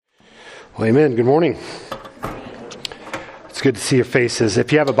Well, amen. Good morning. It's good to see your faces.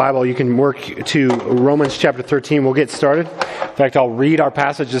 If you have a Bible, you can work to Romans chapter 13. We'll get started. In fact, I'll read our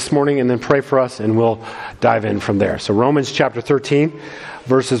passage this morning and then pray for us, and we'll dive in from there. So Romans chapter 13,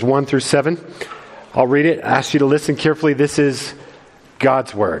 verses 1 through 7. I'll read it. I ask you to listen carefully. This is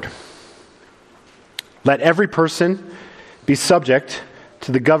God's word. Let every person be subject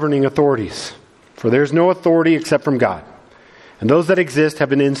to the governing authorities, for there is no authority except from God. And those that exist have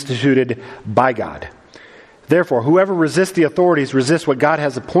been instituted by God. Therefore, whoever resists the authorities resists what God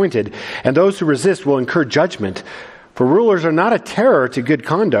has appointed, and those who resist will incur judgment. For rulers are not a terror to good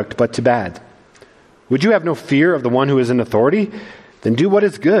conduct, but to bad. Would you have no fear of the one who is in authority? Then do what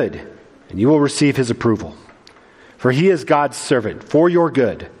is good, and you will receive his approval. For he is God's servant, for your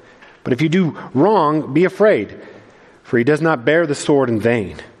good. But if you do wrong, be afraid, for he does not bear the sword in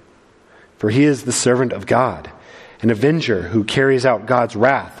vain. For he is the servant of God, an avenger who carries out God's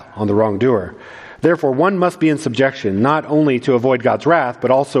wrath on the wrongdoer. Therefore, one must be in subjection, not only to avoid God's wrath, but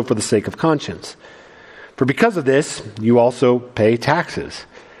also for the sake of conscience. For because of this, you also pay taxes.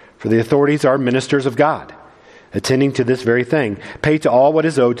 For the authorities are ministers of God, attending to this very thing. Pay to all what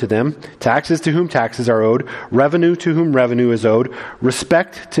is owed to them, taxes to whom taxes are owed, revenue to whom revenue is owed,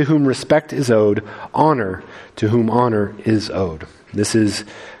 respect to whom respect is owed, honor to whom honor is owed. This is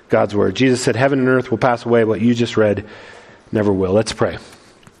God's word. Jesus said, heaven and earth will pass away. What you just read never will. Let's pray.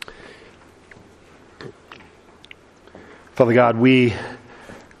 Father God, we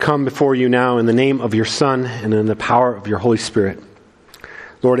come before you now in the name of your Son and in the power of your Holy Spirit.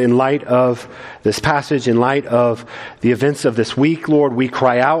 Lord, in light of this passage, in light of the events of this week, Lord, we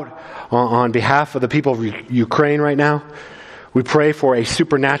cry out on behalf of the people of Ukraine right now. We pray for a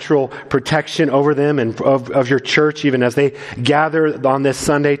supernatural protection over them and of your church, even as they gather on this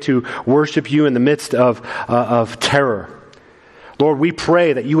Sunday to worship you in the midst of terror. Lord, we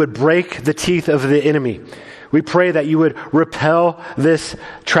pray that you would break the teeth of the enemy. We pray that you would repel this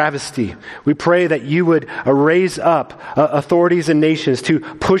travesty. We pray that you would raise up authorities and nations to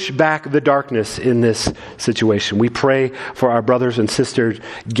push back the darkness in this situation. We pray for our brothers and sisters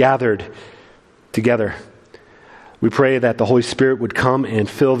gathered together. We pray that the Holy Spirit would come and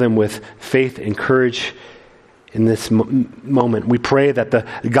fill them with faith and courage in this moment. We pray that the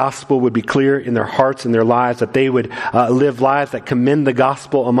gospel would be clear in their hearts and their lives, that they would live lives that commend the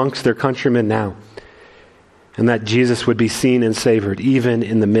gospel amongst their countrymen now, and that Jesus would be seen and savored even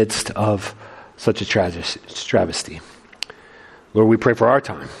in the midst of such a travesty. Lord, we pray for our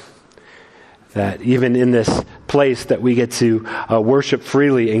time, that even in this place that we get to worship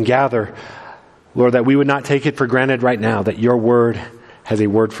freely and gather, Lord, that we would not take it for granted right now, that your word has a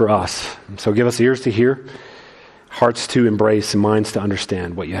word for us. And so give us ears to hear, hearts to embrace, and minds to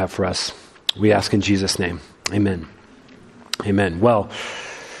understand what you have for us. We ask in Jesus' name. Amen. Amen. Well,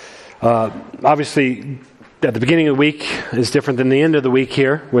 obviously, at the beginning of the week is different than the end of the week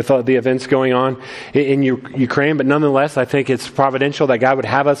here with the events going on in Ukraine. But nonetheless, I think it's providential that God would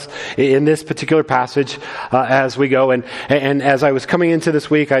have us in this particular passage as we go. And as I was coming into this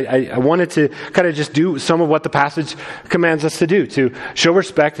week, I wanted to kind of just do some of what the passage commands us to do, to show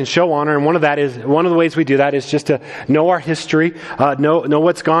respect and show honor. And one of the ways we do that is just to know our history, know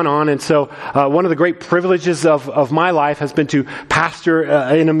what's gone on. And so one of the great privileges of my life has been to pastor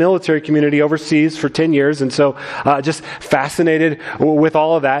in a military community overseas for 10 years. And so just fascinated with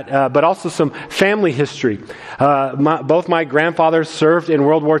all of that, but also some family history. Both my grandfathers served in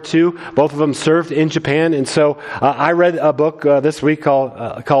World War II. Both of them served in Japan. And so I read a book this week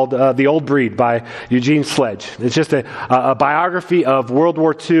called The Old Breed by Eugene Sledge. It's just a biography of World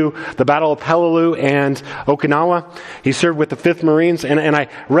War II, the Battle of Peleliu and Okinawa. He served with the 5th Marines. And I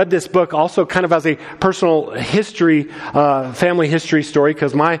read this book also kind of as a personal history, family history story,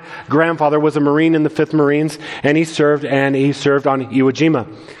 because my grandfather was a Marine in the 5th Marines. And he served on Iwo Jima.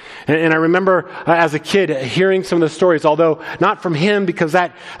 And I remember as a kid hearing some of the stories, although not from him, because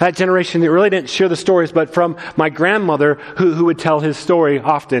that generation really didn't share the stories, but from my grandmother who would tell his story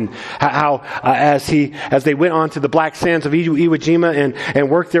often, how as they went on to the black sands of Iwo Jima and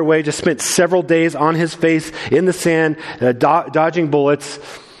worked their way, just spent several days on his face in the sand, dodging bullets.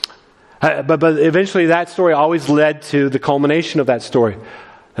 But eventually that story always led to the culmination of that story,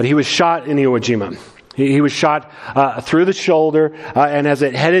 that he was shot in Iwo Jima. He was shot through the shoulder, and as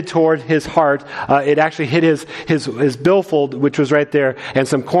it headed toward his heart, it actually hit his billfold, which was right there, and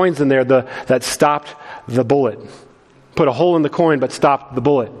some coins in there that stopped the bullet. Put a hole in the coin, but stopped the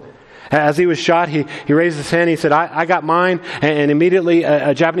bullet. As he was shot, he raised his hand. He said, I got mine. And immediately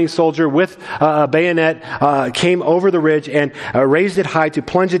a Japanese soldier with a bayonet came over the ridge and raised it high to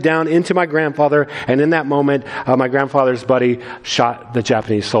plunge it down into my grandfather. And in that moment, my grandfather's buddy shot the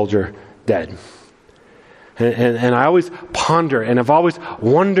Japanese soldier dead. And I always ponder, and I've always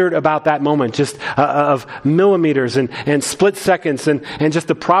wondered about that moment, just of millimeters and split seconds, and just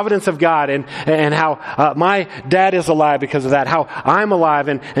the providence of God, and how my dad is alive because of that, how I'm alive,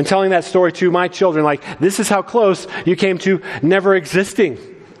 and telling that story to my children, like, this is how close you came to never existing.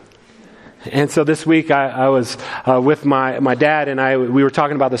 And so this week I was with my dad, and we were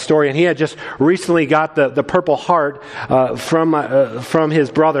talking about the story, and he had just recently got the Purple Heart from his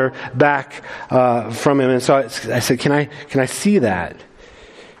brother back from him. And so I said, can I see that?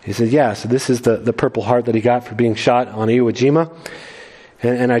 He said, yeah. So this is the Purple Heart that he got for being shot on Iwo Jima.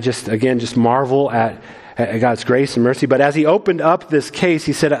 And I just marvel at God's grace and mercy. But as he opened up this case,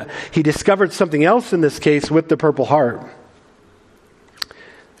 he said he discovered something else in this case with the Purple Heart.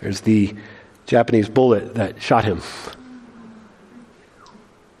 There's the Japanese bullet that shot him.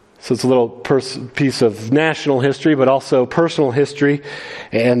 So it's a little piece of national history, but also personal history.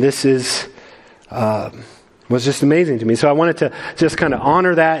 And this was just amazing to me. So I wanted to just kind of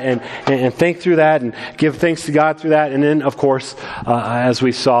honor that and think through that and give thanks to God through that. And then, of course, as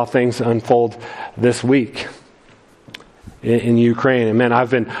we saw things unfold this week in Ukraine. And man, I've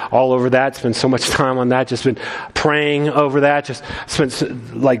been all over that, spent so much time on that, just been praying over that, just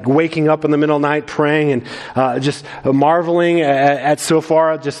spent like waking up in the middle of the night praying, and just marveling at so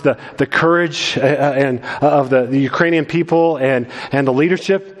far just the courage and of the Ukrainian people and the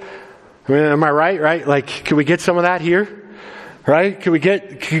leadership. I mean, am I right? Like, could we get some of that here? Right? Could we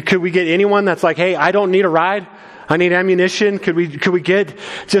get anyone that's like, hey, I don't need a ride, I need ammunition? Could we get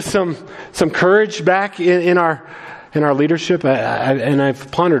just some courage back in our leadership? And I've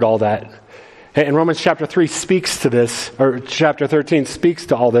pondered all that. And Romans chapter 3 speaks to this, or chapter 13 speaks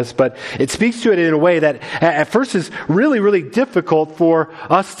to all this, but it speaks to it in a way that at first is really, really difficult for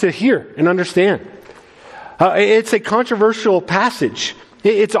us to hear and understand. It's a controversial passage.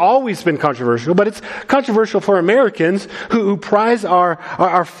 It's always been controversial, but it's controversial for Americans who prize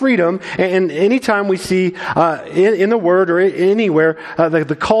our freedom. And anytime we see in the Word or anywhere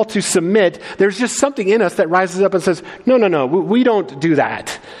the call to submit, there's just something in us that rises up and says, no, we don't do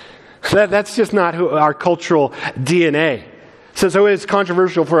that. That's just not our cultural DNA. So it is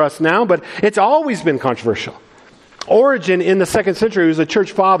controversial for us now, but it's always been controversial. Origen in the 2nd century, who was a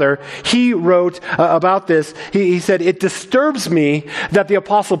church father, he wrote about this. He said, it disturbs me that the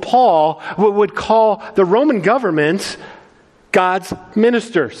Apostle Paul would call the Roman government God's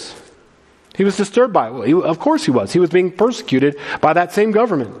ministers. He was disturbed by it. Of course he was. He was being persecuted by that same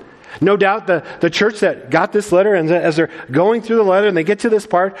government. No doubt the church that got this letter, and as they're going through the letter and they get to this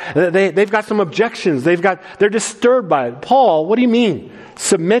part, they've got some objections. They're disturbed by it. Paul, what do you mean?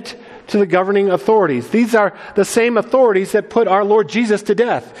 Submit to the governing authorities. These are the same authorities that put our Lord Jesus to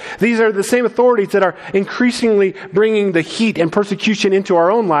death. These are the same authorities that are increasingly bringing the heat and persecution into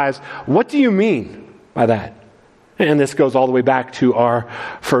our own lives. What do you mean by that? And this goes all the way back to our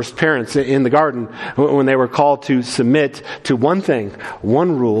first parents in the garden when they were called to submit to one thing,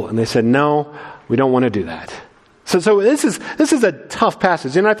 one rule, and they said, no, we don't want to do that. So this is a tough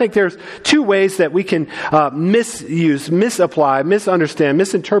passage, and I think there's two ways that we can misuse, misapply, misunderstand,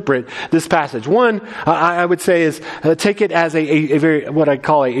 misinterpret this passage. One, I would say, is take it as a very, what I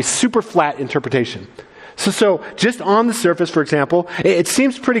call a super flat interpretation. So just on the surface, for example, it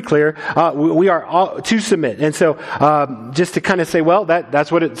seems pretty clear we are all to submit. And so just to kind of say, well,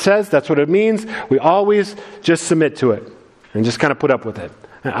 that's what it says, that's what it means. We always just submit to it and just kind of put up with it.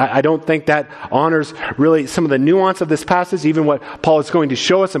 I don't think that honors really some of the nuance of this passage, even what Paul is going to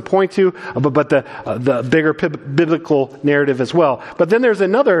show us and point to, but the bigger biblical narrative as well. But then there's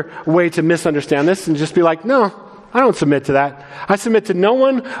another way to misunderstand this and just be like, no, I don't submit to that. I submit to no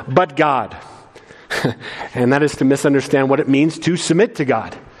one but God. And that is to misunderstand what it means to submit to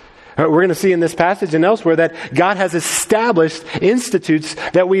God. We're going to see in this passage and elsewhere that God has established institutes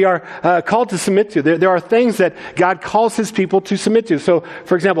that we are called to submit to. There are things that God calls His people to submit to. So,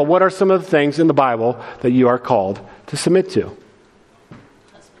 for example, what are some of the things in the Bible that you are called to submit to?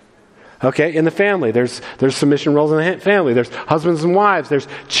 Okay, in the family, there's submission roles in the family. There's husbands and wives. There's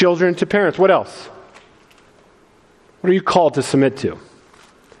children to parents. What else? What are you called to submit to?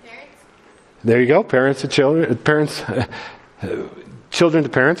 Parents. There you go. Parents to children. Parents. Children to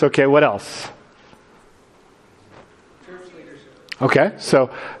parents. Okay, what else? Church leadership. Okay, so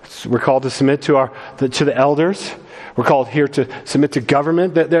we're called to submit to the elders. We're called here to submit to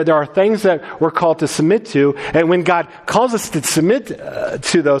government. There are things that we're called to submit to. And when God calls us to submit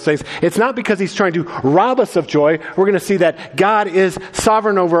to those things, it's not because he's trying to rob us of joy. We're going to see that God is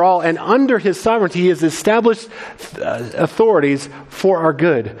sovereign over all. And under his sovereignty, he has established authorities for our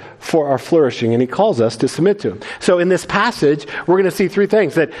good, for our flourishing. And he calls us to submit to him. So in this passage, we're going to see three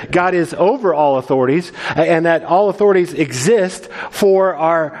things. That God is over all authorities, and that all authorities exist for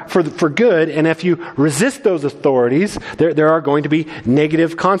good. And if you resist those authorities, there are going to be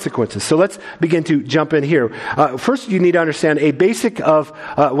negative consequences. So let's begin to jump in here. First, you need to understand a basic of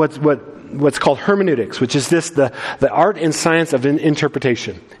what's called hermeneutics, which is the art and science of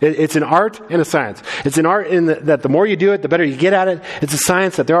interpretation. It's an art and a science. It's an art in that the more you do it, the better you get at it. It's a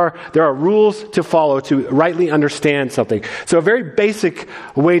science that there are rules to follow to rightly understand something. So a very basic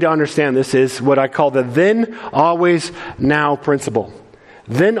way to understand this is what I call the then, always, now principle.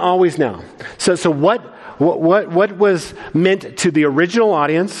 Then, always, now. So what was meant to the original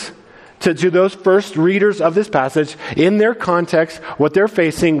audience, to those first readers of this passage, in their context, what they're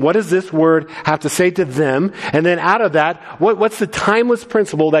facing, what does this word have to say to them? And then out of that, what's the timeless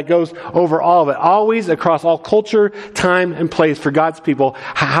principle that goes over all of it? Always, across all culture, time, and place for God's people,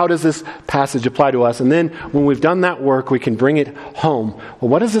 how does this passage apply to us? And then when we've done that work, we can bring it home. Well,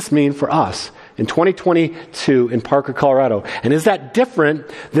 what does this mean for us in 2022 in Parker, Colorado? And is that different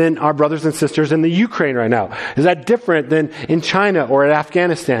than our brothers and sisters in the Ukraine right now? Is that different than in China or in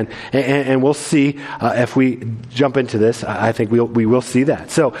Afghanistan? And we'll see if we jump into this. I think we will see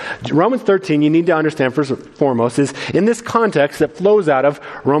that. So Romans 13, you need to understand first and foremost, is in this context that flows out of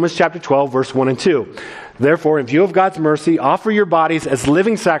Romans chapter 12, verse 1 and 2. Therefore, in view of God's mercy, offer your bodies as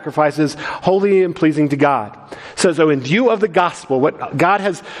living sacrifices, holy and pleasing to God. So in view of the gospel, what God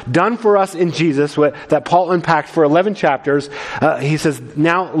has done for us in Jesus, that Paul unpacked for 11 chapters, he says,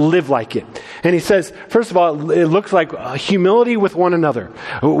 now live like it. And he says, first of all, it looks like humility with one another.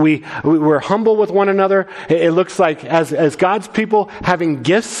 We're humble with one another. It looks like as God's people having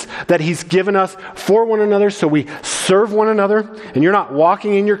gifts that he's given us for one another, so we serve one another. And you're not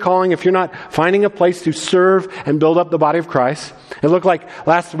walking in your calling if you're not finding a place to serve and build up the body of Christ. It looked like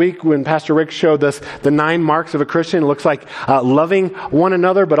last week when Pastor Rick showed us the 9 marks of a Christian. It looks like loving one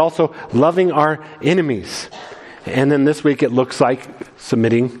another, but also loving our enemies. And then this week it looks like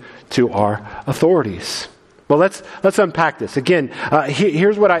submitting to our authorities. Well, let's unpack this. Again,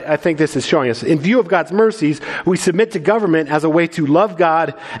 here's what I think this is showing us. In view of God's mercies, we submit to government as a way to love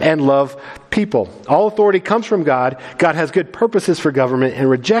God and love people. All authority comes from God. God has good purposes for government, and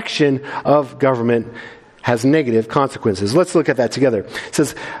rejection of government has negative consequences. Let's look at that together. It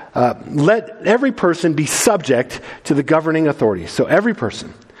says, let every person be subject to the governing authorities. So every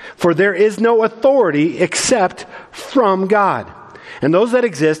person. For there is no authority except from God. And those that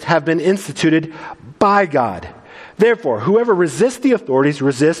exist have been instituted by God. Therefore, whoever resists the authorities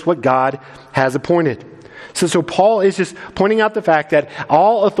resists what God has appointed. So Paul is just pointing out the fact that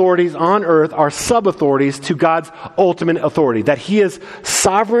all authorities on earth are sub-authorities to God's ultimate authority. That he is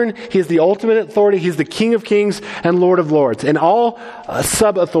sovereign, he is the ultimate authority, he's the King of Kings and Lord of Lords. And all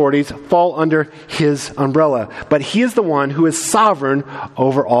sub-authorities fall under his umbrella. But he is the one who is sovereign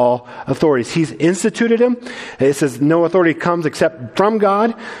over all authorities. He's instituted him. It says no authority comes except from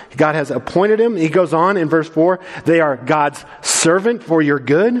God. God has appointed him. He goes on in verse 4, they are God's servant for your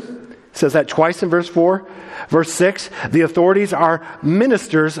good. It says that twice in verse 4. Verse 6, the authorities are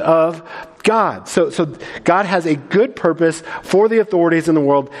ministers of God. So God has a good purpose for the authorities in the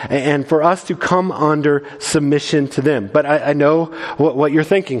world and for us to come under submission to them. But I know what you're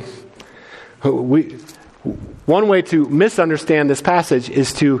thinking. One way to misunderstand this passage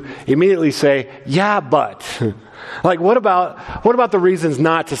is to immediately say, yeah, but. Like, what about the reasons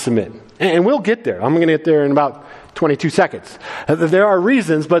not to submit? And we'll get there. I'm going to get there in about 22 seconds. There are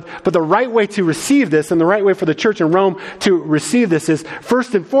reasons, but the right way to receive this and the right way for the church in Rome to receive this is,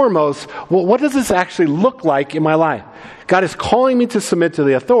 first and foremost, well, what does this actually look like in my life? God is calling me to submit to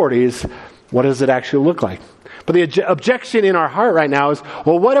the authorities. What does it actually look like? But the objection in our heart right now is,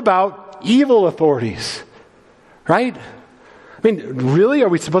 well, what about evil authorities? Right? I mean, really? Are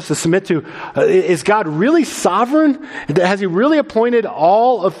we supposed to submit to, is God really sovereign? Has he really appointed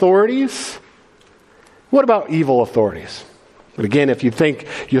all authorities? What about evil authorities? But again, if you think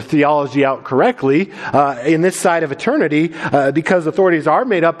your theology out correctly, in this side of eternity, because authorities are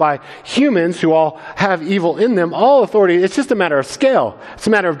made up by humans who all have evil in them, all authority, it's just a matter of scale. It's a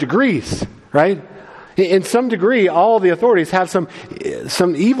matter of degrees, right? In some degree, all the authorities have some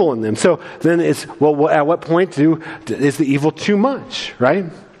evil in them. So then it's, well, at what point is the evil too much, right?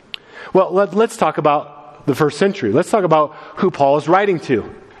 Well, let's talk about the first century. Let's talk about who Paul is writing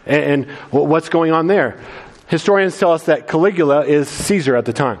to and what's going on there. Historians tell us that Caligula is Caesar at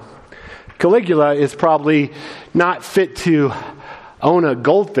the time. Caligula is probably not fit to own a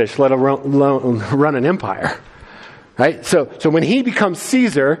goldfish, let alone run an empire. Right? So when he becomes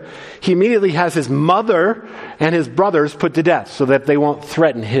Caesar, he immediately has his mother and his brothers put to death so that they won't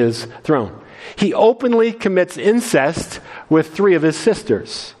threaten his throne. He openly commits incest with 3 of his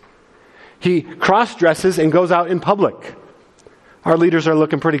sisters. He cross-dresses and goes out in public. Our leaders are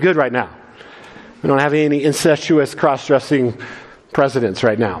looking pretty good right now. We don't have any incestuous cross-dressing presidents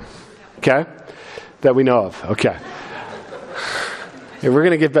right now. Okay? That we know of. Okay. Yeah, we're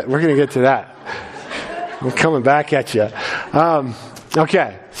going to get to that. I'm coming back at you.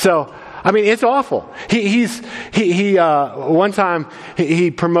 Okay. So, I mean, it's awful. One time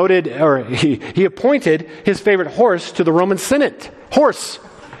he promoted, or he appointed his favorite horse to the Roman Senate. Horse.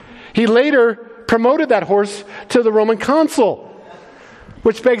 He later promoted that horse to the Roman consul.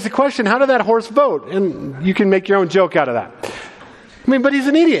 Which begs the question, how did that horse vote? And you can make your own joke out of that. I mean, but he's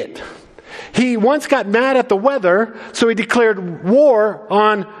an idiot. He once got mad at the weather, so he declared war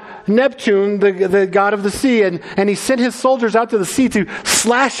on Neptune, the god of the sea, and he sent his soldiers out to the sea to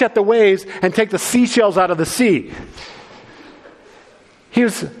slash at the waves and take the seashells out of the sea. He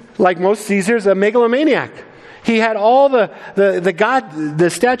was, like most Caesars, a megalomaniac. He had all the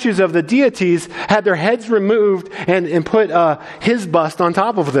statues of the deities had their heads removed and put his bust on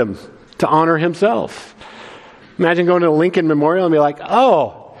top of them to honor himself. Imagine going to the Lincoln Memorial and be like,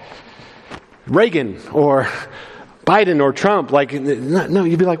 oh, Reagan or Biden or Trump. Like, no,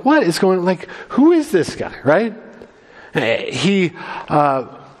 you'd be like, what is going on? Like, who is this guy, right? He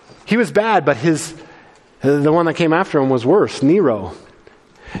was bad, but the one that came after him was worse, Nero.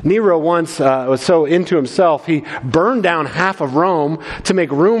 Nero once was so into himself, he burned down half of Rome to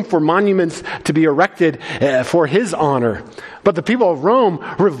make room for monuments to be erected for his honor. But the people of Rome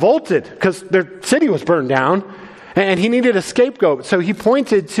revolted because their city was burned down, and he needed a scapegoat. So he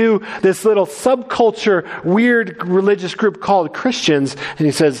pointed to this little subculture, weird religious group called Christians, and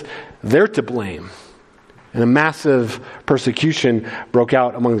he says, they're to blame. And a massive persecution broke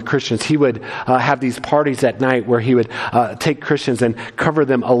out among the Christians. He would have these parties at night where he would take Christians and cover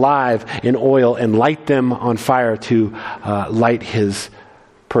them alive in oil and light them on fire to light his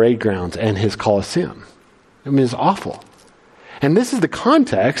parade grounds and his Colosseum. I mean, it's awful. And this is the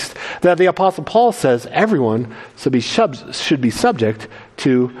context that the Apostle Paul says everyone should be subject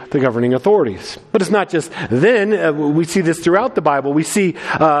to the governing authorities. But it's not just then. We see this throughout the Bible. We see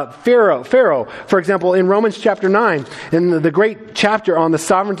Pharaoh. For example, in Romans chapter 9, in the great chapter on the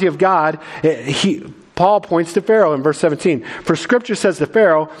sovereignty of God, Paul points to Pharaoh in verse 17. For Scripture says to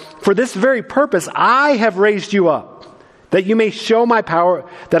Pharaoh, for this very purpose I have raised you up, that you may show my power,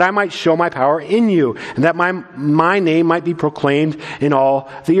 that I might show my power in you, and that my name might be proclaimed in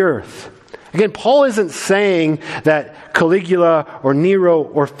all the earth. Again, Paul isn't saying that Caligula or Nero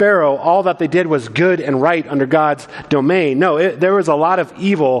or Pharaoh, all that they did was good and right under God's domain. No, there was a lot of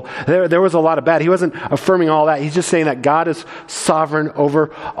evil. There was a lot of bad. He wasn't affirming all that. He's just saying that God is sovereign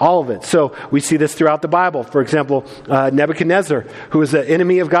over all of it. So we see this throughout the Bible. For example, Nebuchadnezzar, who was the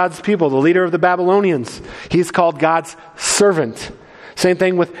enemy of God's people, the leader of the Babylonians. He's called God's servant. Same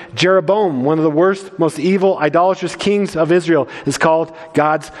thing with Jeroboam, one of the worst, most evil, idolatrous kings of Israel, is called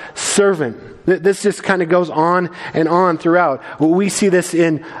God's servant. This just kind of goes on and on throughout. We see this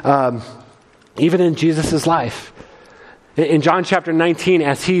in even in Jesus' life. In John chapter 19,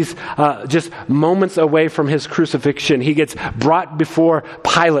 as he's just moments away from his crucifixion, he gets brought before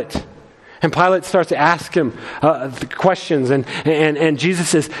Pilate. And Pilate starts to ask him questions, and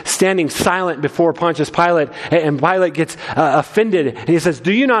Jesus is standing silent before Pontius Pilate, and Pilate gets offended, and he says,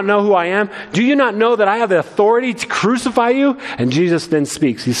 do you not know who I am? Do you not know that I have the authority to crucify you? And Jesus then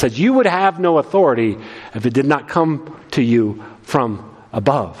speaks. He says, you would have no authority if it did not come to you from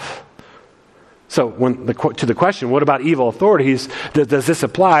above. So to the question, what about evil authorities? Does this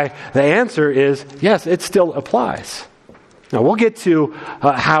apply? The answer is, yes, it still applies. Now, we'll get to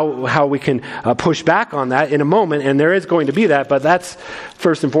how we can push back on that in a moment, and there is going to be that, but that's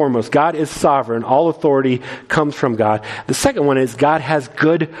first and foremost. God is sovereign. All authority comes from God. The second one is God has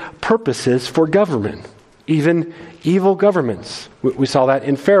good purposes for government, even evil governments. We saw that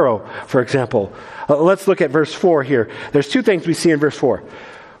in Pharaoh, for example. Let's look at verse 4 here. There's two things we see in verse 4.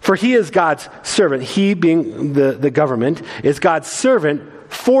 For he is God's servant. He, being the government, is God's servant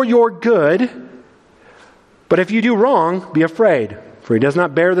for your good. But if you do wrong, be afraid, for he does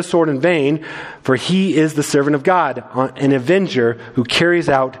not bear the sword in vain, for he is the servant of God, an avenger who carries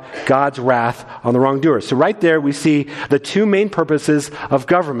out God's wrath on the wrongdoers. So right there we see the two main purposes of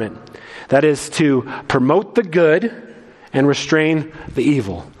government. That is to promote the good and restrain the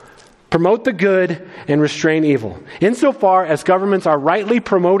evil. Promote the good and restrain evil. Insofar as governments are rightly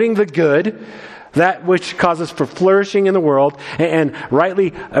promoting the good, that which causes for flourishing in the world, and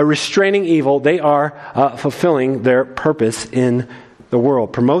rightly restraining evil, they are fulfilling their purpose in the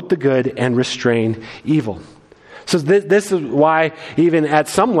world. Promote the good and restrain evil. So this is why, even at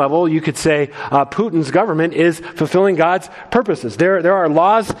some level, you could say Putin's government is fulfilling God's purposes. There are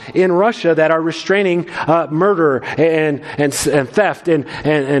laws in Russia that are restraining murder and theft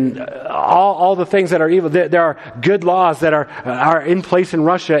and all the things that are evil. There are good laws that are in place in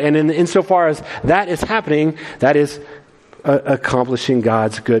Russia, and insofar as that is happening, that is accomplishing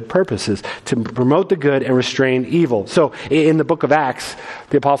God's good purposes, to promote the good and restrain evil. So in the book of Acts,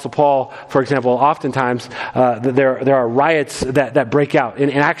 the Apostle Paul, for example, oftentimes there are riots that break out. In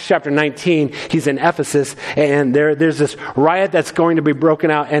Acts chapter 19, he's in Ephesus, and there's this riot that's going to be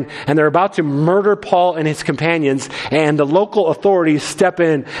broken out, and they're about to murder Paul and his companions, and the local authorities step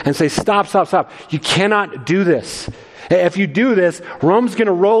in and say, stop. You cannot do this. If you do this, Rome's going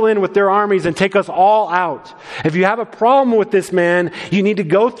to roll in with their armies and take us all out. If you have a problem with this man, you need to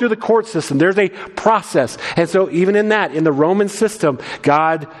go through the court system. There's a process. And so even in that, in the Roman system,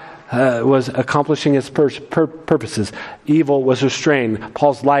 God was accomplishing his purposes. Evil was restrained.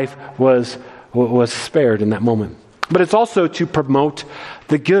 Paul's life was spared in that moment. But it's also to promote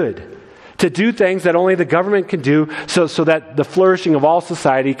the good, to do things that only the government can do so that the flourishing of all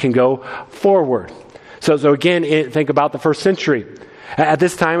society can go forward. So again, think about the first century. At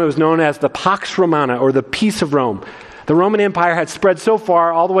this time, it was known as the Pax Romana, or the Peace of Rome. The Roman Empire had spread so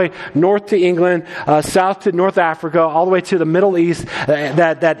far, all the way north to England, south to North Africa, all the way to the Middle East,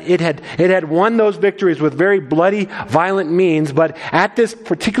 that it had won those victories with very bloody, violent means. But at this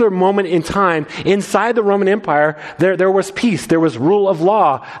particular moment in time, inside the Roman Empire, there was peace. There was rule of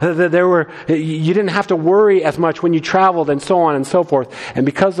law. You didn't have to worry as much when you traveled, and so on and so forth. And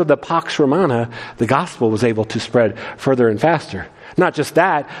because of the Pax Romana, the gospel was able to spread further and faster. Not just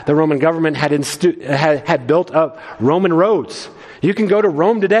that, the Roman government had built up Roman roads. You can go to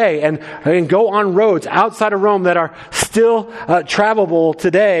Rome today and go on roads outside of Rome that are still travelable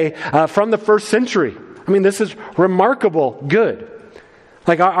today from the first century. I mean, this is remarkable good.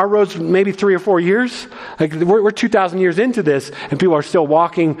 Like our roads, maybe 3 or 4 years. Like we're 2,000 years into this, and people are still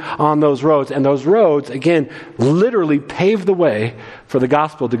walking on those roads. And those roads, again, literally pave the way for the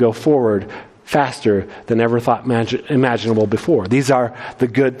gospel to go forward faster than ever thought imaginable before. These are the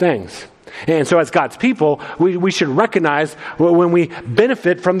good things. And so as God's people, we should recognize when we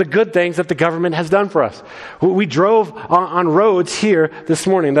benefit from the good things that the government has done for us. We drove on roads here this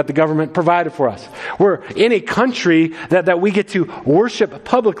morning that the government provided for us. We're in a country that we get to worship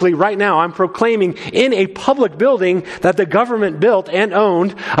publicly right now. I'm proclaiming in a public building that the government built and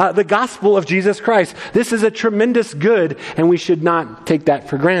owned the gospel of Jesus Christ. This is a tremendous good, and we should not take that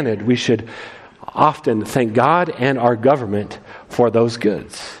for granted. We should often thank God and our government for those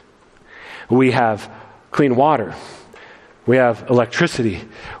goods. We have clean water. We have electricity.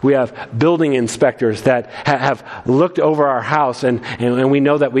 We have building inspectors that have looked over our house, and we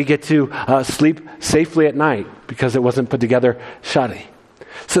know that we get to sleep safely at night because it wasn't put together shoddy.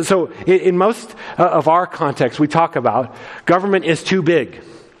 So in most of our context, we talk about government is too big.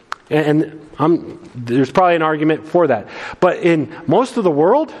 And there's probably an argument for that. But in most of the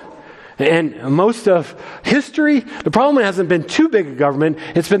world, and most of history, the problem hasn't been too big a government,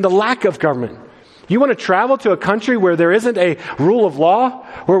 it's been the lack of government. You want to travel to a country where there isn't a rule of law,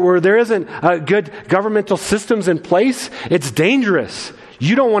 where there isn't good governmental systems in place, it's dangerous.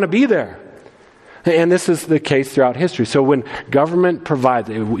 You don't want to be there. And this is the case throughout history. So when government provides,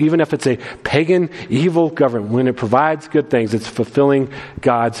 even if it's a pagan, evil government, when it provides good things, it's fulfilling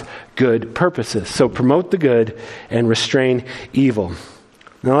God's good purposes. So promote the good and restrain evil.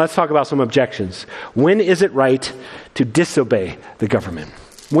 Now let's talk about some objections. When is it right to disobey the government?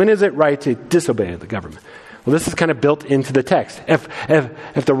 When is it right to disobey the government? Well, this is kind of built into the text. If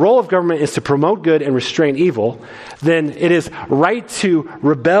the role of government is to promote good and restrain evil, then it is right to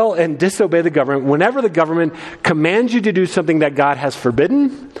rebel and disobey the government whenever the government commands you to do something that God has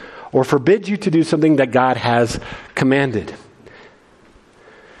forbidden or forbids you to do something that God has commanded.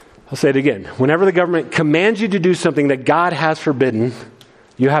 I'll say it again. Whenever the government commands you to do something that God has forbidden,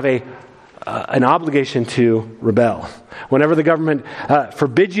 you have an obligation to rebel. Whenever the government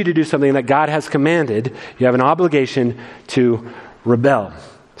forbids you to do something that God has commanded, you have an obligation to rebel.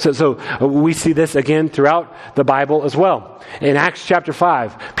 So we see this again throughout the Bible as well. In Acts chapter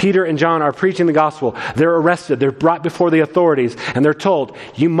 5, Peter and John are preaching the gospel. They're arrested. They're brought before the authorities, and they're told,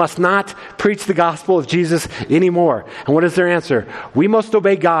 you must not preach the gospel of Jesus anymore. And what is their answer? We must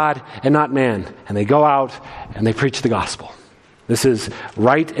obey God and not man. And they go out and they preach the gospel. This is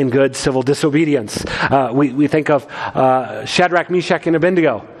right and good civil disobedience. We think of Shadrach, Meshach, and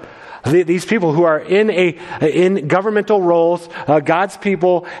Abednego. These people who are in governmental roles, God's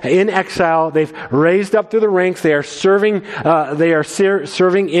people in exile, they've raised up through the ranks. They are serving.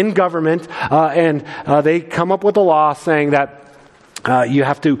 Serving in government, and they come up with a law saying that you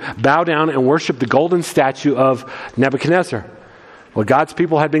have to bow down and worship the golden statue of Nebuchadnezzar. Well, God's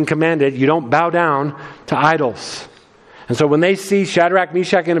people had been commanded, you don't bow down to idols. And so when they see Shadrach,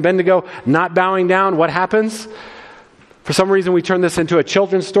 Meshach, and Abednego not bowing down, what happens? For some reason, we turn this into a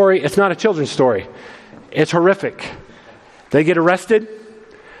children's story. It's not a children's story. It's horrific. They get arrested.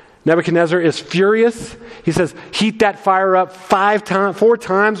 Nebuchadnezzar is furious. He says, heat that fire up 4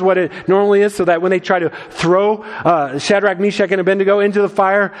 times what it normally is, so that when they try to throw Shadrach, Meshach, and Abednego into the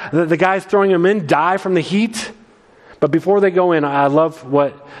fire, the guys throwing them in die from the heat. But before they go in, I love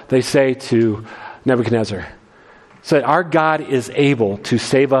what they say to Nebuchadnezzar. So our God is able to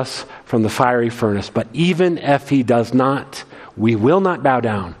save us from the fiery furnace, but even if he does not, we will not bow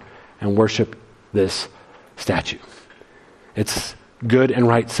down and worship this statue. It's good and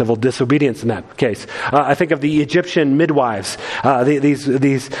right civil disobedience in that case. I think of the Egyptian midwives,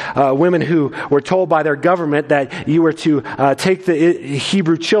 these women who were told by their government that you were to take the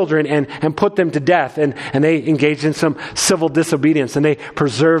Hebrew children and put them to death, and they engaged in some civil disobedience, and they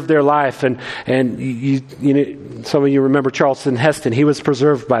preserved their life. And you know, some of you remember Charlton Heston. He was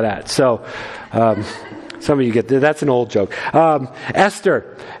preserved by that. So some of you get that's an old joke.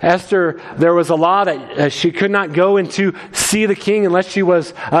 Esther, there was a law that she could not go in to see the king unless she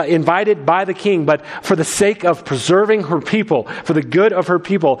was invited by the king. But for the sake of preserving her people, for the good of her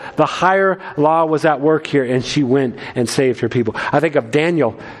people, the higher law was at work here, and she went and saved her people. I think of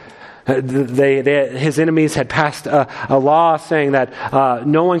Daniel. His enemies had passed a law saying that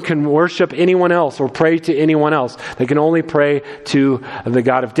no one can worship anyone else or pray to anyone else. They can only pray to the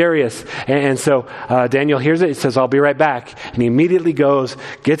God of Darius. And so Daniel hears it. He says, I'll be right back. And he immediately goes,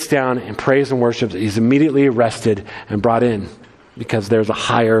 gets down and prays and worships. He's immediately arrested and brought in because there's a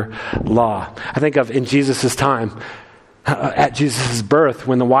higher law. I think of in Jesus' time, at Jesus' birth,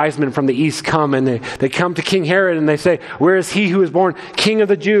 when the wise men from the east come and they come to King Herod and they say, where is he who was born King of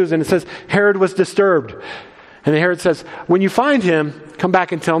the Jews? And it says, Herod was disturbed. And Herod says, when you find him, come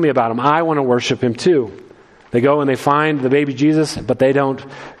back and tell me about him. I want to worship him too. They go and they find the baby Jesus, but they don't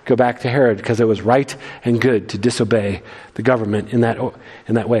go back to Herod because it was right and good to disobey the government in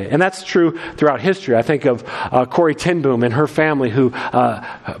that way. And that's true throughout history. I think of Corrie ten Boom and her family who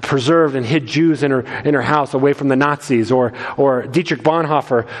preserved and hid Jews in her house away from the Nazis, or Dietrich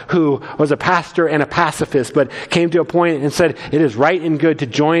Bonhoeffer, who was a pastor and a pacifist, but came to a point and said it is right and good to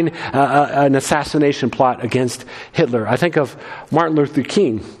join an assassination plot against Hitler. I think of Martin Luther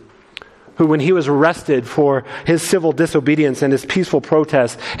King, who, when he was arrested for his civil disobedience and his peaceful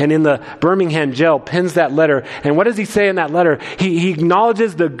protest, and in the Birmingham jail, pens that letter. And what does he say in that letter? He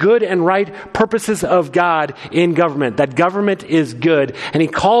acknowledges the good and right purposes of God in government, that government is good, and he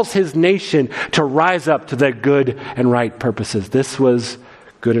calls his nation to rise up to the good and right purposes. This was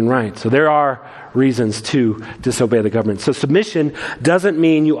good and right. So there are reasons to disobey the government. So submission doesn't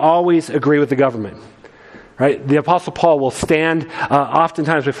mean you always agree with the government. Right? The Apostle Paul will stand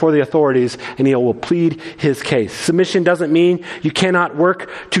oftentimes before the authorities and he will plead his case. Submission doesn't mean you cannot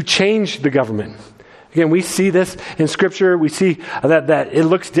work to change the government. Again, we see this in Scripture. We see that it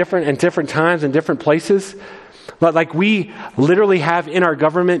looks different in different times and different places. But like we literally have in our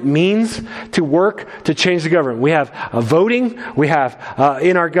government means to work to change the government. We have voting. We have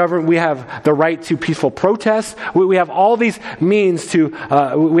in our government, we have the right to peaceful protest. We have all these means to,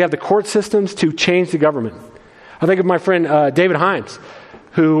 we have the court systems to change the government. I think of my friend David Himes,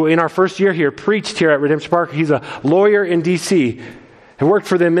 who in our first year here preached here at Redemption Park. He's a lawyer in D.C. He worked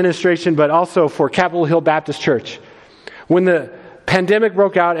for the administration, but also for Capitol Hill Baptist Church. When the pandemic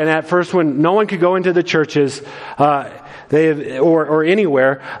broke out, and at first when no one could go into the churches or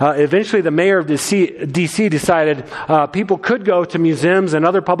anywhere, eventually the mayor of D.C. decided people could go to museums and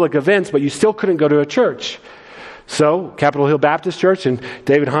other public events, but you still couldn't go to a church. So Capitol Hill Baptist Church and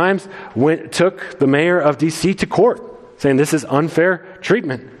David Himes took the mayor of D.C. to court, saying this is unfair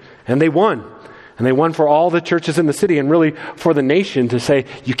treatment. And they won. And they won for all the churches in the city and really for the nation to say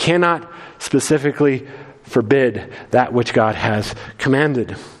you cannot specifically forbid that which God has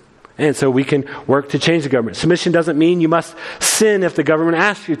commanded. And so we can work to change the government. Submission doesn't mean you must sin if the government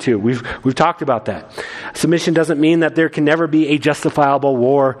asks you to. We've talked about that. Submission doesn't mean that there can never be a justifiable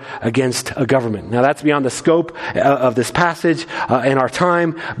war against a government. Now that's beyond the scope of this passage in our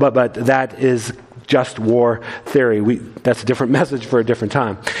time, but that is just war theory. That's a different message for a different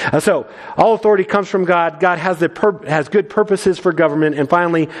time. So all authority comes from God. God has good purposes for government. And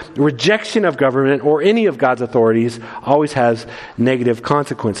finally, rejection of government or any of God's authorities always has negative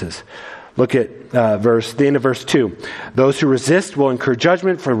consequences. Look at the end of verse 2. Those who resist will incur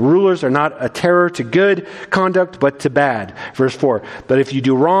judgment, for rulers are not a terror to good conduct, but to bad. Verse 4. But if you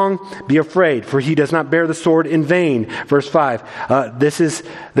do wrong, be afraid, for he does not bear the sword in vain. Verse 5.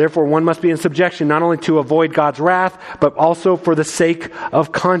 Therefore one must be in subjection, not only to avoid God's wrath, but also for the sake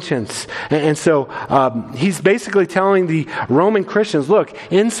of conscience. And so he's basically telling the Roman Christians, look,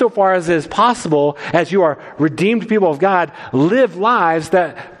 insofar as it is possible, as you are redeemed people of God, live lives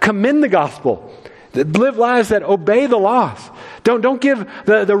that commend the gospel. Live lives that obey the laws. Don't give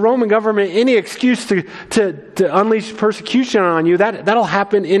the Roman government any excuse to unleash persecution on you. That'll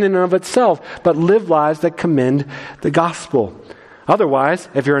happen in and of itself. But live lives that commend the gospel. Otherwise,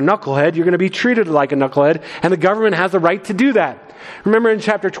 if you're a knucklehead, you're going to be treated like a knucklehead, and the government has the right to do that. Remember in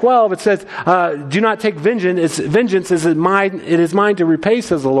chapter 12, it says, do not take vengeance. Vengeance is mine. It is mine to repay,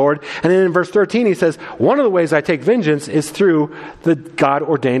 says the Lord. And then in verse 13, he says, one of the ways I take vengeance is through the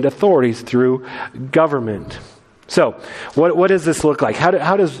God-ordained authorities, through government. So, what does this look like? How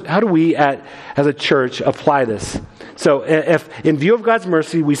do we as a church apply this? So, if in view of God's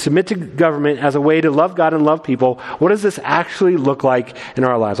mercy, we submit to government as a way to love God and love people, what does this actually look like in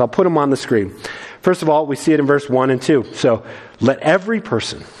our lives? I'll put them on the screen. First of all, we see it in verse 1 and 2. So, let every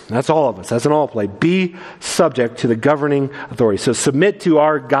person, that's all of us, that's an all play, be subject to the governing authority. So submit to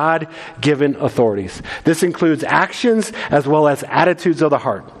our God-given authorities. This includes actions as well as attitudes of the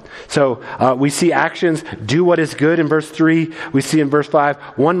heart. So we see actions, do what is good in verse 3. We see in verse 5,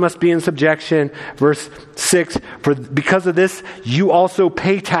 one must be in subjection. Verse 6, because of this, you also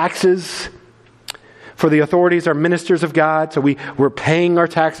pay taxes. For the authorities are ministers of God, so we're paying our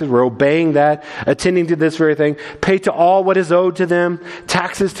taxes, we're obeying that, attending to this very thing. Pay to all what is owed to them,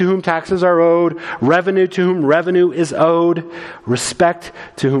 taxes to whom taxes are owed, revenue to whom revenue is owed, respect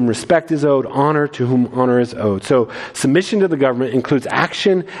to whom respect is owed, honor to whom honor is owed. So submission to the government includes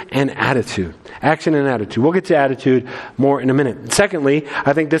action and attitude. Action and attitude. We'll get to attitude more in a minute. Secondly,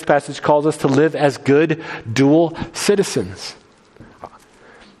 I think this passage calls us to live as good dual citizens.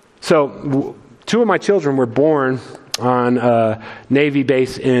 So, two of my children were born on a Navy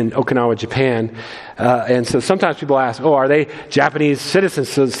base in Okinawa, Japan. And so sometimes people ask, are they Japanese citizens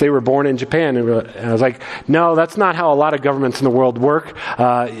since they were born in Japan? And I was like, no, that's not how a lot of governments in the world work.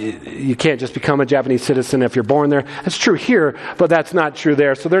 You can't just become a Japanese citizen if you're born there. That's true here, but that's not true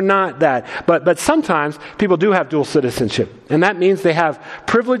there. So they're not that. But sometimes people do have dual citizenship. And that means they have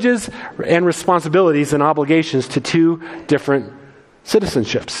privileges and responsibilities and obligations to two different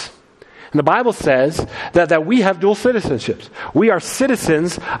citizenships. And the Bible says that we have dual citizenships. We are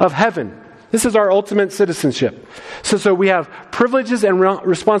citizens of heaven. This is our ultimate citizenship. So we have privileges and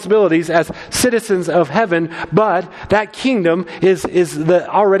responsibilities as citizens of heaven, but that kingdom is the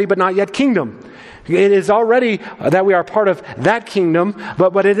already but not yet kingdom. It is already that we are part of that kingdom,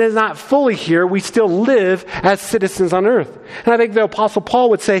 but it is not fully here. We still live as citizens on earth. And I think the Apostle Paul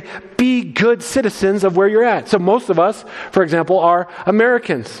would say, be good citizens of where you're at. So most of us, for example, are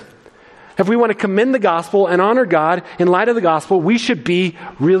Americans. If we want to commend the gospel and honor God in light of the gospel, we should be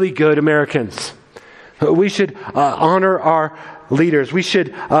really good Americans. We should honor our leaders. We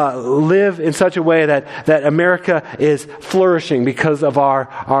should live in such a way that America is flourishing because of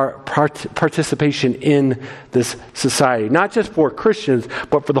our participation in this society. Not just for Christians,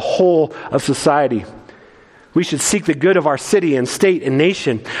 but for the whole of society. We should seek the good of our city and state and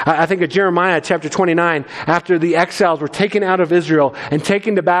nation. I think of Jeremiah chapter 29, after the exiles were taken out of Israel and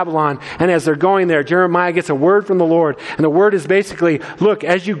taken to Babylon. And as they're going there, Jeremiah gets a word from the Lord. And the word is basically, look,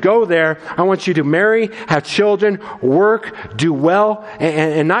 as you go there, I want you to marry, have children, work, do well.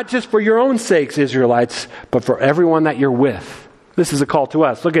 And not just for your own sakes, Israelites, but for everyone that you're with. This is a call to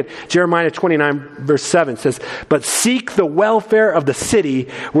us. Look at Jeremiah 29, verse 7. It says, but seek the welfare of the city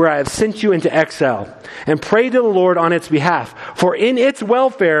where I have sent you into exile, and pray to the Lord on its behalf. For in its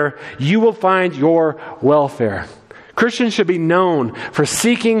welfare, you will find your welfare. Christians should be known for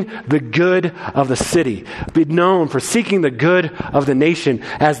seeking the good of the city, be known for seeking the good of the nation.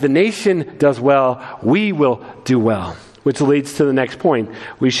 As the nation does well, we will do well. Which leads to the next point.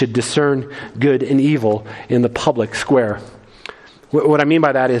 We should discern good and evil in the public square. What I mean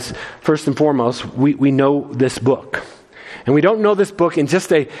by that is, first and foremost, we know this book. And we don't know this book in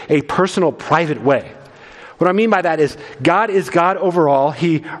just a personal, private way. What I mean by that is God over all.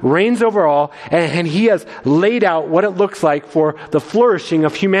 He reigns over all. And He has laid out what it looks like for the flourishing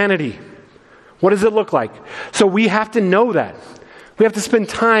of humanity. What does it look like? So we have to know that. We have to spend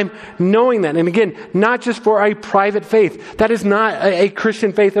time knowing that. And again, not just for a private faith. That is not a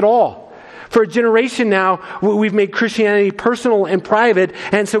Christian faith at all. For a generation now, we've made Christianity personal and private,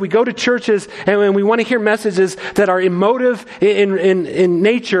 and so we go to churches and we want to hear messages that are emotive in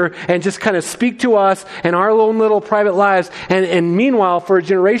nature and just kind of speak to us and our own little private lives. And meanwhile, for a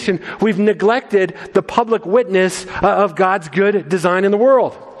generation, we've neglected the public witness of God's good design in the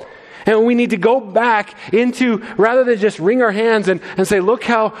world. And we need to go back into, rather than just wring our hands and say, look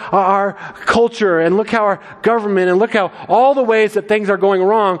how our culture and look how our government and look how all the ways that things are going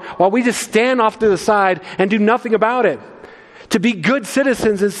wrong, while we just stand off to the side and do nothing about it. To be good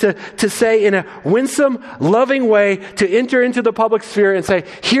citizens is to say in a winsome, loving way, to enter into the public sphere and say,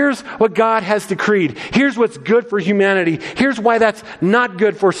 here's what God has decreed. Here's what's good for humanity. Here's why that's not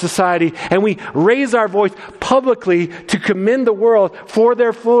good for society. And we raise our voice publicly to commend the world for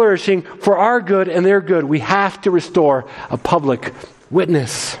their flourishing, for our good and their good. We have to restore a public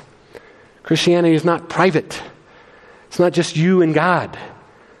witness. Christianity is not private. It's not just you and God.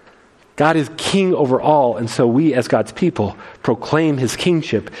 God is king over all, and so we as God's people proclaim his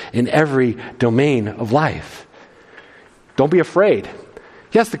kingship in every domain of life. Don't be afraid.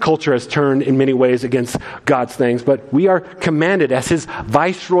 Yes, the culture has turned in many ways against God's things, but we are commanded as his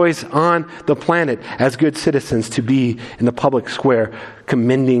viceroys on the planet, as good citizens, to be in the public square,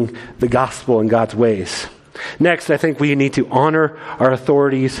 commending the gospel and God's ways. Next, I think we need to honor our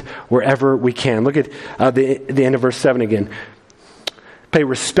authorities wherever we can. Look at the end of verse 7 again. Pay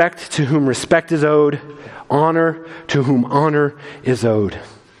respect to whom respect is owed, honor to whom honor is owed.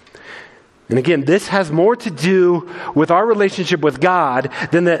 And again, this has more to do with our relationship with God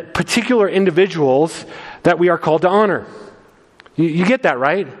than the particular individuals that we are called to honor. You get that,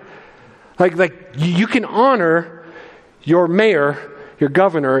 right? Like you can honor your mayor, your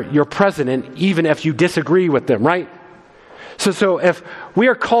governor, your president, even if you disagree with them, right? So if we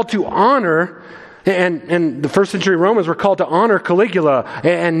are called to honor, and the first century Romans were called to honor Caligula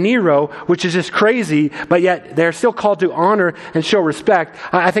and Nero, which is just crazy, but yet they're still called to honor and show respect.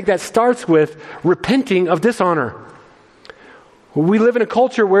 I think that starts with repenting of dishonor. We live in a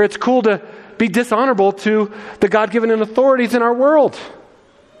culture where it's cool to be dishonorable to the God-given authorities in our world.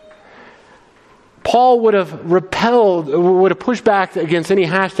 Paul would have pushed back against any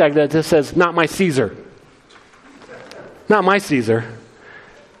hashtag that just says, not my Caesar. Not my Caesar.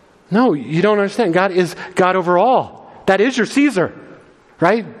 No, you don't understand. God is God over all. That is your Caesar,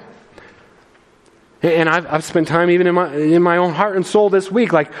 right? And I've spent time even in my own heart and soul this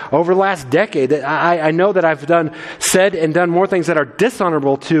week, like over the last decade, that I know that I've said and done more things that are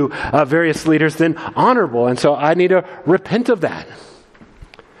dishonorable to various leaders than honorable. And so I need to repent of that.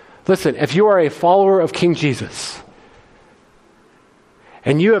 Listen, if you are a follower of King Jesus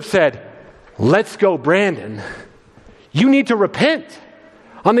and you have said, let's go, Brandon, you need to repent.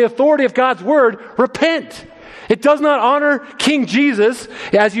 On the authority of God's word, repent. It does not honor King Jesus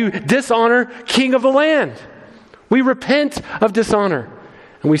as you dishonor King of the land. We repent of dishonor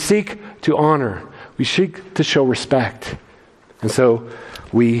and we seek to honor. We seek to show respect. And so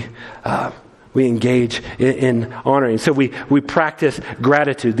we engage in honoring. So we practice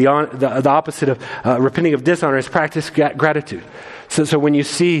gratitude. The opposite of repenting of dishonor is practice gratitude. So when you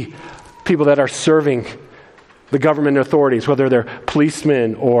see people that are serving the government authorities, whether they're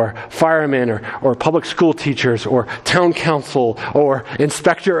policemen or firemen or public school teachers or town council or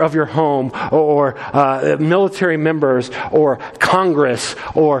inspector of your home or military members or Congress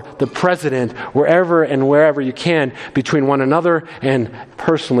or the president, wherever and wherever you can, between one another and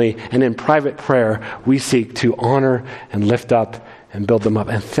personally and in private prayer, we seek to honor and lift up and build them up.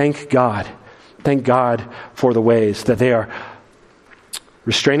 And thank God for the ways that they are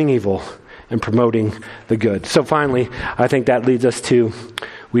restraining evil and promoting the good. So finally, I think that leads us to,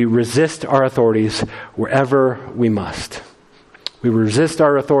 we resist our authorities wherever we must. We resist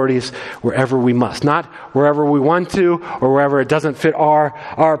our authorities wherever we must. Not wherever we want to or wherever it doesn't fit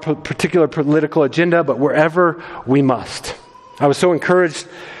our particular political agenda, but wherever we must. I was so encouraged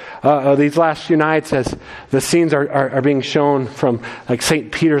these last few nights as the scenes are being shown from like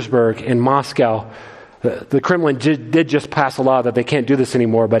St. Petersburg and Moscow. The Kremlin did just pass a law that they can't do this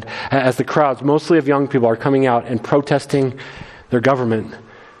anymore, but as the crowds, mostly of young people, are coming out and protesting their government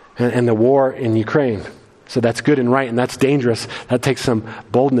and the war in Ukraine. So that's good and right, and that's dangerous. That takes some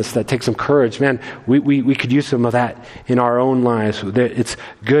boldness, that takes some courage. Man, we could use some of that in our own lives. It's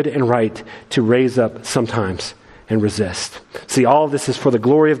good and right to raise up sometimes and resist. See, all of this is for the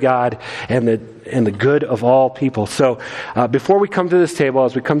glory of God and the good of all people. So before we come to this table,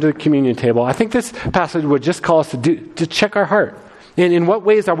 as we come to the communion table, I think this passage would just call us to check our heart. In what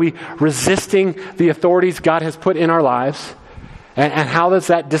ways are we resisting the authorities God has put in our lives? And how does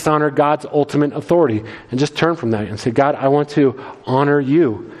that dishonor God's ultimate authority? And just turn from that and say, God, I want to honor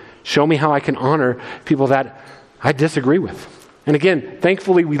you. Show me how I can honor people that I disagree with. And again,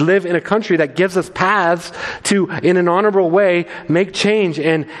 thankfully, we live in a country that gives us paths to, in an honorable way, make change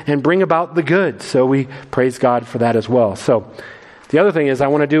and bring about the good. So we praise God for that as well. So the other thing is I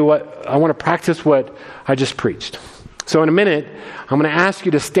want to practice what I just preached. So in a minute, I'm going to ask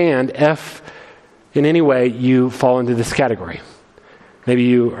you to stand if in any way you fall into this category. Maybe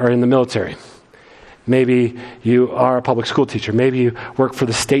you are in the military. Maybe you are a public school teacher. Maybe you work for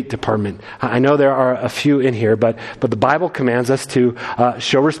the State Department. I know there are a few in here, but the Bible commands us to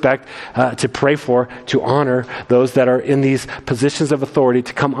show respect, to pray for, to honor those that are in these positions of authority,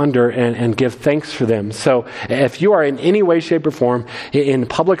 to come under and give thanks for them. So if you are in any way, shape, or form in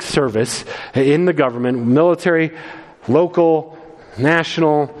public service, in the government, military, local,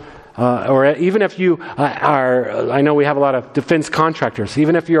 national, or even if you are, I know we have a lot of defense contractors,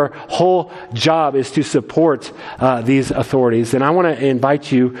 even if your whole job is to support these authorities, then I want to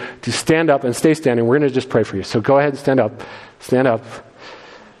invite you to stand up and stay standing. We're going to just pray for you. So go ahead and stand up. Stand up.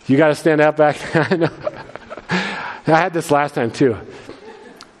 You got to stand up back. I know. I had this last time too.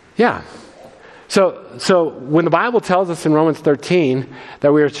 Yeah. So when the Bible tells us in Romans 13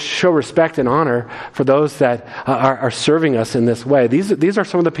 that we are to show respect and honor for those that are serving us in this way, these are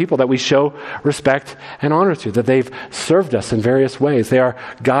some of the people that we show respect and honor to, that they've served us in various ways. They are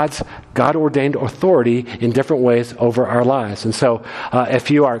God's God-ordained authority in different ways over our lives. And so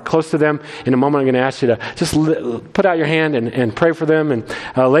if you are close to them, in a moment I'm going to ask you to just put out your hand and pray for them and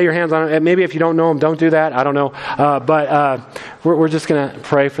lay your hands on them. Maybe if you don't know them, don't do that. I don't know. But we're just going to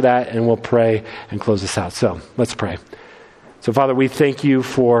pray for that, and we'll pray and close this out. So let's pray. So Father, we thank you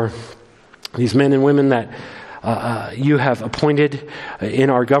for these men and women that you have appointed in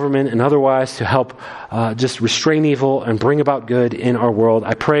our government and otherwise to help just restrain evil and bring about good in our world.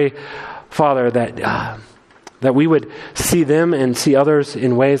 I pray, Father, that we would see them and see others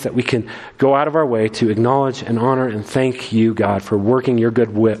in ways that we can go out of our way to acknowledge and honor and thank you, God, for working your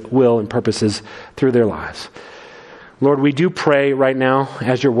good will and purposes through their lives. Lord, we do pray right now,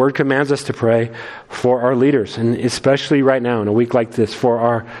 as your word commands us to pray, for our leaders, and especially right now in a week like this, for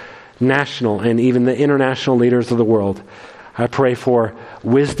our national and even the international leaders of the world. I pray for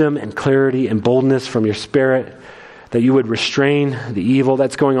wisdom and clarity and boldness from your Spirit, that you would restrain the evil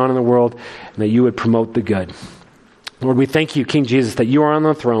that's going on in the world, and that you would promote the good. Lord, we thank you, King Jesus, that you are on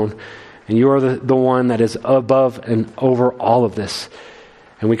the throne, and you are the one that is above and over all of this,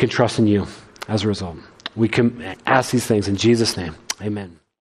 and we can trust in you as a result. We can ask these things in Jesus' name. Amen.